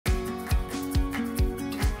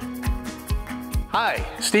Hi,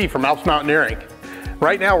 Steve from ALPS Mountaineering.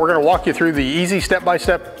 Right now we're going to walk you through the easy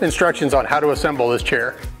step-by-step instructions on how to assemble this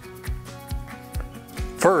chair.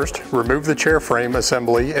 First, remove the chair frame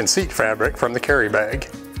assembly and seat fabric from the carry bag.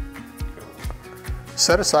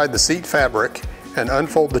 Set aside the seat fabric and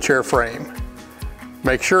unfold the chair frame.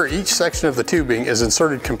 Make sure each section of the tubing is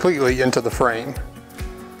inserted completely into the frame.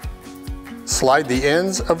 Slide the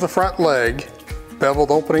ends of the front leg,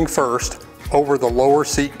 beveled opening first, over the lower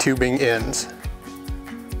seat tubing ends.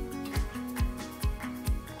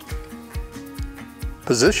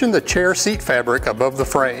 Position the chair seat fabric above the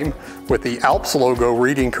frame with the ALPS logo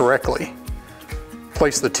reading correctly.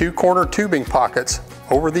 Place the two corner tubing pockets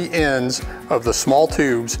over the ends of the small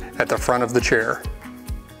tubes at the front of the chair.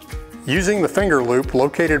 Using the finger loop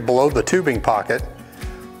located below the tubing pocket,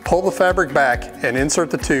 pull the fabric back and insert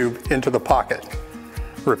the tube into the pocket.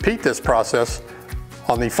 Repeat this process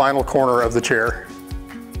on the final corner of the chair.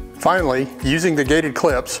 Finally, using the gated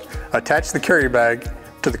clips, attach the carry bag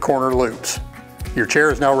to the corner loops. Your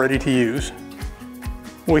chair is now ready to use.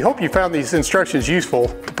 We hope you found these instructions useful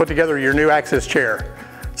to put together your new Access chair.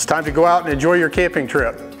 It's time to go out and enjoy your camping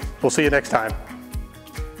trip. We'll see you next time.